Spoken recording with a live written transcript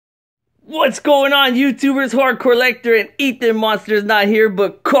What's going on, YouTubers? Hardcorllector and Ethan Monster's not here,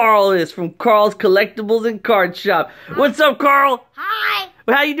 but Carl is from Carl's Collectibles and Card Shop. What's up, Carl? Hi.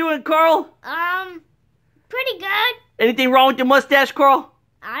 How you doing, Carl? Pretty good. Anything wrong with your mustache, Carl?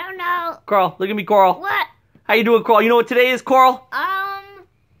 I don't know. Carl, look at me, Carl. What? How you doing, Carl? You know what today is, Carl?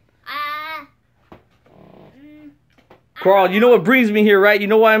 Carl, you know what brings me here, right? You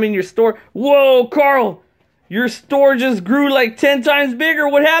know why I'm in your store? Whoa, Carl! Your store just grew like 10 times bigger.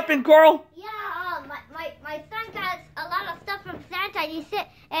 What happened, Carl? Yeah, my son got a lot of stuff from Santa. He said,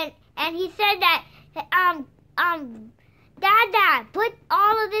 and he said that, Dad, put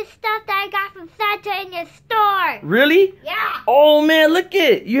all of this stuff that I got from Santa in your store. Really? Yeah. Oh, man, look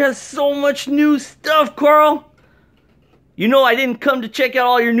at it. You have so much new stuff, Carl. You know I didn't come to check out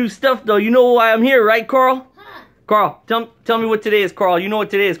all your new stuff, though. You know why I'm here, right, Carl? Huh. Carl, tell me what today is, Carl. You know what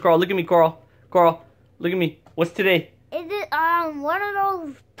today is, Carl. Look at me, Carl. Carl, look at me. What's today? Is it, one of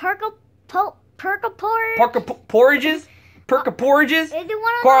those porkaporges? Porkaporges? Porkaporges? Is it one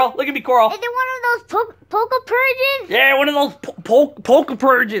of Carl, those? look at me, Carl. Is it one of those POKEPURGEs? Yeah, one of those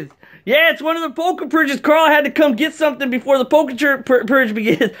POKEPURGEs. Yeah, it's one of the POKEPURGEs. Carl had to come get something before the POKEPURGE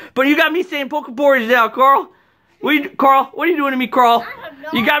begins. But you got me saying POKEPURGE now, Carl. Carl, what are you doing to me, Carl? I don't know.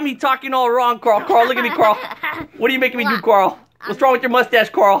 You got me talking all wrong, Carl. Carl, look at me, Carl. What are you making me do, Carl? What's wrong with your mustache,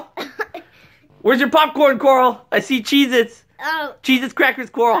 Carl? Where's your popcorn, Carl? I see Cheez-Its. Oh. Cheez-Its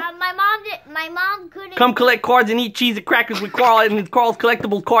crackers, Carl. My mom couldn't. Come collect cards and eat Cheez-It crackers with Carl in Carl's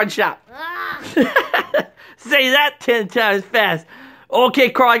Collectibles Card Shop. Say that 10 times fast.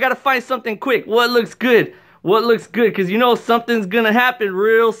 Okay, Carl, I gotta find something quick. What looks good? What looks good? Because you know something's gonna happen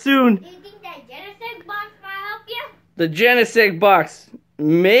real soon. Do you think that Genesect box might help you? The Genesect box.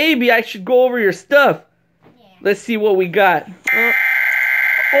 Maybe I should go over your stuff. Yeah. Let's see what we got. Oh,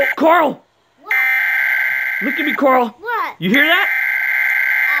 Carl! What? Look at me, Carl. What? You hear that?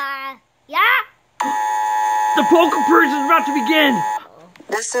 Yeah? The POKEPURGE is about to begin.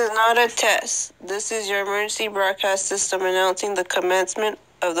 This is not a test. This is your emergency broadcast system announcing the commencement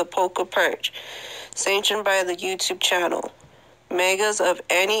of the POKEPURGE, sanctioned by the YouTube channel. Megas of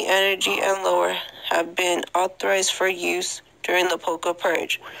any energy and lower have been authorized for use during the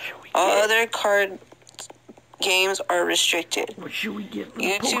POKEPURGE. All other card games are restricted. What should we get from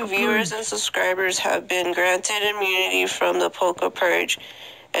YouTube viewers and subscribers have been granted immunity from the POKEPURGE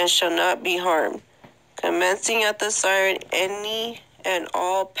and shall not be harmed. Commencing at the siren, any and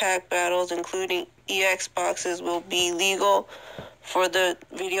all pack battles, including EX boxes, will be legal for the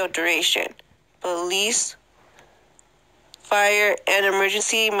video duration. Police, fire, and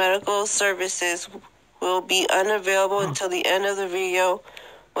emergency medical services will be unavailable until the end of the video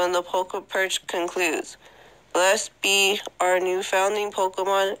when the POKEPURGE concludes. Blessed be our new founding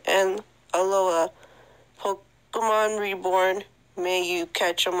Pokemon and Alola. Pokemon Reborn, may you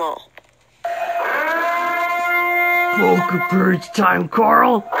catch them all. POKEPURGE time,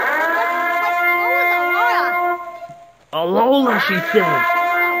 Carl. What was Alola, she said.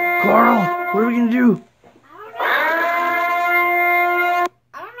 Carl, what are we gonna do? I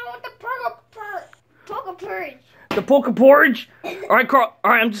don't know what the POKEPURGE. The POKEPURGE? Alright, Carl.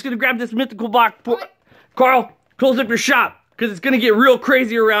 Alright, I'm just gonna grab this mythical box. Carl, close up your shop, because it's gonna get real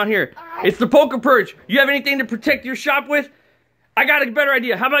crazy around here. Right. It's the POKEPURGE. You have anything to protect your shop with? I got a better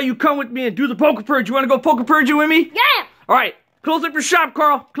idea. How about you come with me and do the POKEPURGE? You wanna go POKEPURGE with me? Yeah. Alright, close up your shop,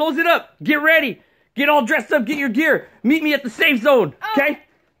 Carl. Close it up. Get ready. Get all dressed up. Get your gear. Meet me at the safe zone. Okay?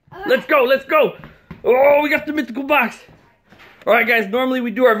 Let's go. Let's go. Oh, we got the mythical box. Alright, guys. Normally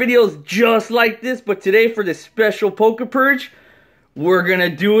we do our videos just like this. But today for this special POKEPURGE, we're going to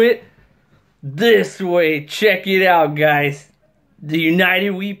do it this way. Check it out, guys. The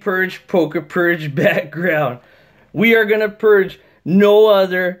United We Purge POKEPURGE background. We are going to purge no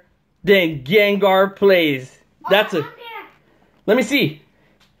other than GENGARPLAYZ. That's a... Let me see.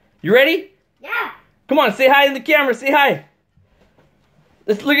 You ready? Yeah. Come on, say hi in the camera. Say hi.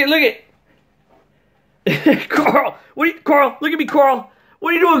 Let's look at. Carl, Carl, look at me, Carl.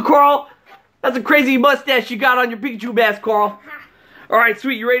 What are you doing, Carl? That's a crazy mustache you got on your Pikachu mask, Carl. All right,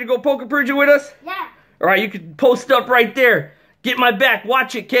 sweet. You ready to go POKEPURGE with us? Yeah. All right, you can post up right there. Get my back.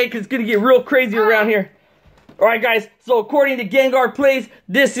 Watch it, Kate, because it's going to get real crazy around here. All right, guys. So according to GENGARPLAYZ,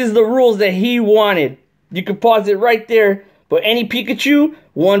 this is the rules that he wanted. You can pause it right there. But any Pikachu,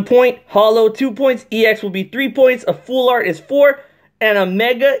 1 point. Holo, 2 points. EX will be 3 points. A Full Art is 4. And a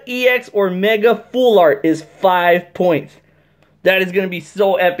Mega EX or Mega Full Art is 5 points. That is going to be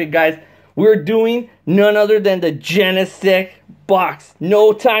so epic, guys. We're doing none other than the Genesect box.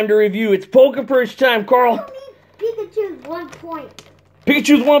 No time to review. It's POKEPURGE time, Carl. Pikachu's 1 point.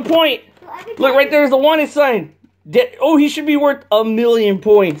 Pikachu's 1 point. So Look, right there's the 1 sign. Oh, he should be worth 1,000,000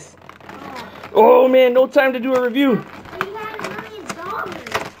 points. Oh man, no time to do a review.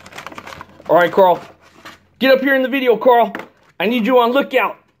 All right, Carl. Get up here in the video, Carl. I need you on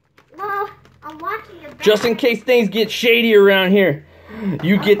lookout. Well, I'm watching your back. Just in case things get shady around here.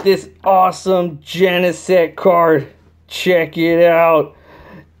 You get this awesome Genesect card. Check it out.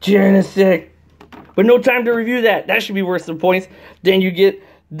 Genesect. But no time to review that. That should be worth some points. Then you get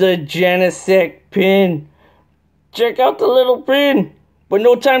the Genesect pin. Check out the little pin. But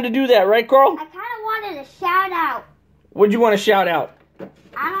no time to do that, right, Carl? I kind of wanted a shout out. What'd you want to shout out?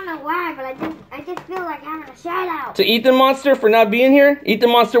 I don't know why, but I just feel like having a shout out. To Ethan Monster for not being here. Ethan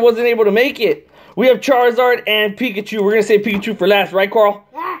Monster wasn't able to make it. We have Charizard and Pikachu. We're going to say Pikachu for last, right, Carl?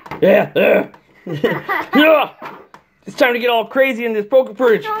 Yeah. Yeah. Yeah. It's time to get all crazy in this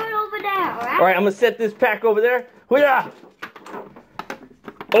POKEPURGE. Throw it over there, alright? Alright, I'm going to set this pack over there. Yeah.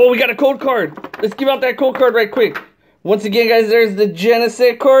 Oh, we got a code card. Let's give out that code card right quick. Once again, guys, there's the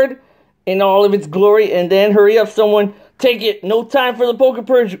Genesect card in all of its glory. And then, hurry up, someone. Take it. No time for the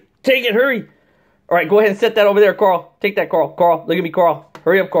POKEPURGE. Take it. Hurry. Alright, go ahead and set that over there, Carl. Take that, Carl. Carl, look at me, Carl.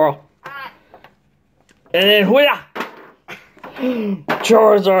 Hurry up, Carl. And then, hooyah!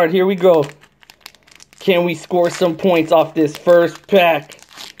 Charizard, here we go. Can we score some points off this first pack?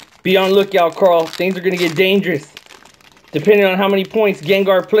 Be on lookout, Carl. Things are going to get dangerous. Depending on how many points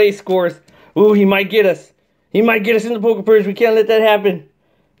GENGARPLAYZ scores. Ooh, he might get us. He might get us in the POKEPURGE. We can't let that happen.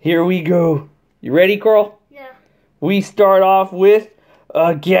 Here we go. You ready, Carl? Yeah. We start off with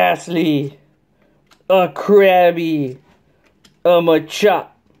a Ghastly, a Krabby, a Machop,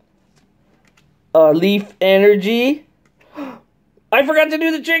 a Leaf Energy. I forgot to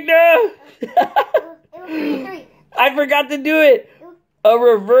do the trick now. It was 3-3. I forgot to do it. A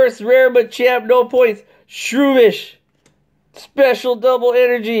reverse rare Machamp, no points. Shroomish. Special double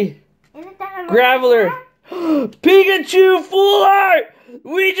energy. Isn't that a Graveler. Pikachu full art.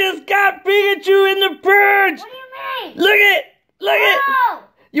 We just got Pikachu in the purge. What do you mean? Look it. Look it. Oh!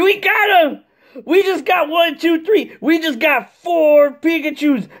 We got him. We just got 1, 2, 3. We just got 4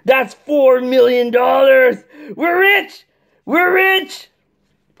 Pikachus. That's $4 million. We're rich. We're rich.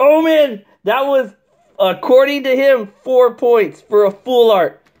 Oh, man. That was, according to him, 4 points for a full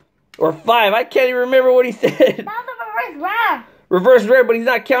art. Or 5. I can't even remember what he said. That was a reverse rare. Reverse rare, but he's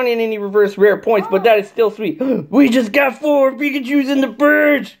not counting any reverse rare points. But that is still sweet. We just got 4 Pikachus in the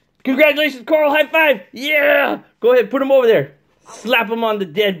purge. Congratulations, Carl. High five. Yeah. Go ahead. Put him over there. Slap him on the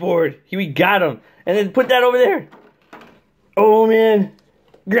dead board. We got him. And then put that over there. Oh, man.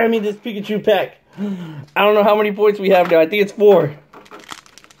 Grab me this Pikachu pack. I don't know how many points we have now. I think it's 4.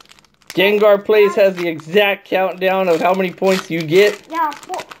 GENGARPLAYZ has the exact countdown of how many points you get. Yeah,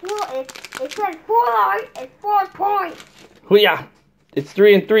 it said 4 art and 4 points. Oh, yeah. It's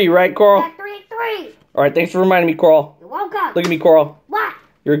 3 and 3, right, Carl? Yeah, 3 and 3. All right, thanks for reminding me, Carl. You're welcome. Look at me, Carl. What?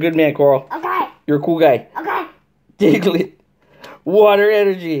 You're a good man, Carl. Okay. You're a cool guy. Okay. Diglett. Water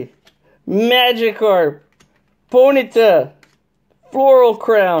Energy. Magikarp. Ponyta. Floral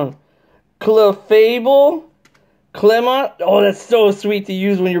Crown. Clefable. Clemont. Oh, that's so sweet to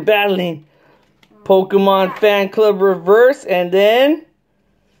use when you're battling. Pokemon Fan Club Reverse. And then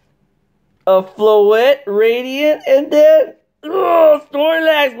a Floette Radiant. And then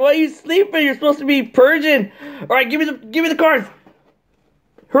Snorlax. Why are you sleeping? You're supposed to be purging. All right, give me the cards.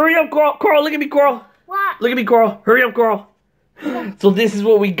 Hurry up, Carl. Carl, look at me, Carl. What? Look at me, Carl. Hurry up, Carl. So this is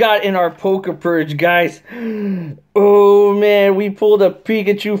what we got in our POKEPURGE, guys. Oh, man. We pulled a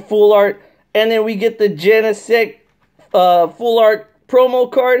Pikachu full art. And then we get the Genesect full art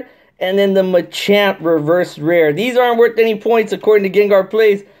promo card. And then the Machamp reverse rare. These aren't worth any points according to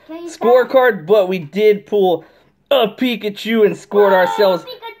GENGARPLAYZ scorecard. But we did pull a Pikachu and scored ourselves.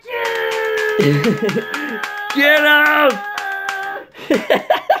 Pikachu! Get him!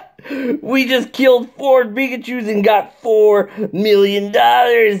 We just killed 4 Pikachus and got $4 million.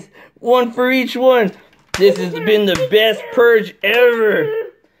 1 for each one. This has been the best purge ever.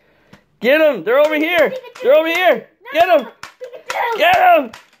 Get them. They're over here. They're over here. Get them. Get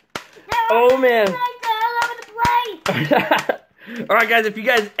them. Oh, man. Alright, guys. If you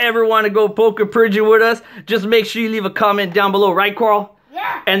guys ever want to go POKEPURGE with us, just make sure you leave a comment down below. Right, Carl?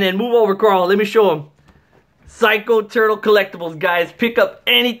 Yeah. And then move over, Carl. Let me show them. Psycho Turtle Collectibles, guys. Pick up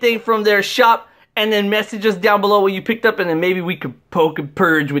anything from their shop and then message us down below what you picked up and then maybe we could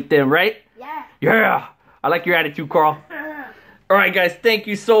POKEPURGE with them, right? Yeah. Yeah. I like your attitude, Carl. Alright, guys. Thank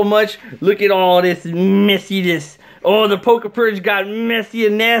you so much. Look at all this messiness. Oh, the POKEPURGE got messy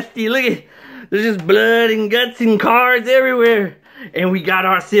and nasty. Look at, there's just blood and guts and cards everywhere. And we got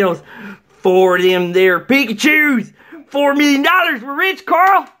ourselves 4 of them there Pikachus. $4 million. We're rich,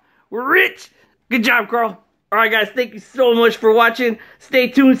 Carl. We're rich. Good job, Carl. Alright guys, thank you so much for watching. Stay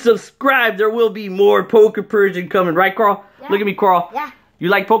tuned, subscribe. There will be more PokePURGE coming, right Carl? Yeah. Look at me, Carl. Yeah. You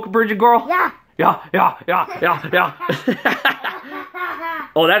like PokePURGE, Carl? Yeah. Yeah.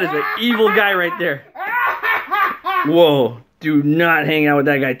 Oh, that is an evil guy right there. Whoa, do not hang out with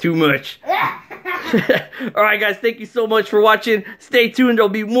that guy too much. Alright guys, thank you so much for watching. Stay tuned, there'll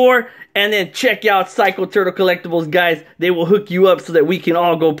be more. And then check out Psycho Turtle Collectibles, guys. They will hook you up so that we can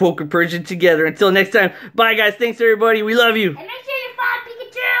all go PokePURGE together. Until next time, bye guys. Thanks everybody. We love you. And make sure you find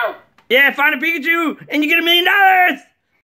Pikachu. Yeah, find a Pikachu and you get $1 million.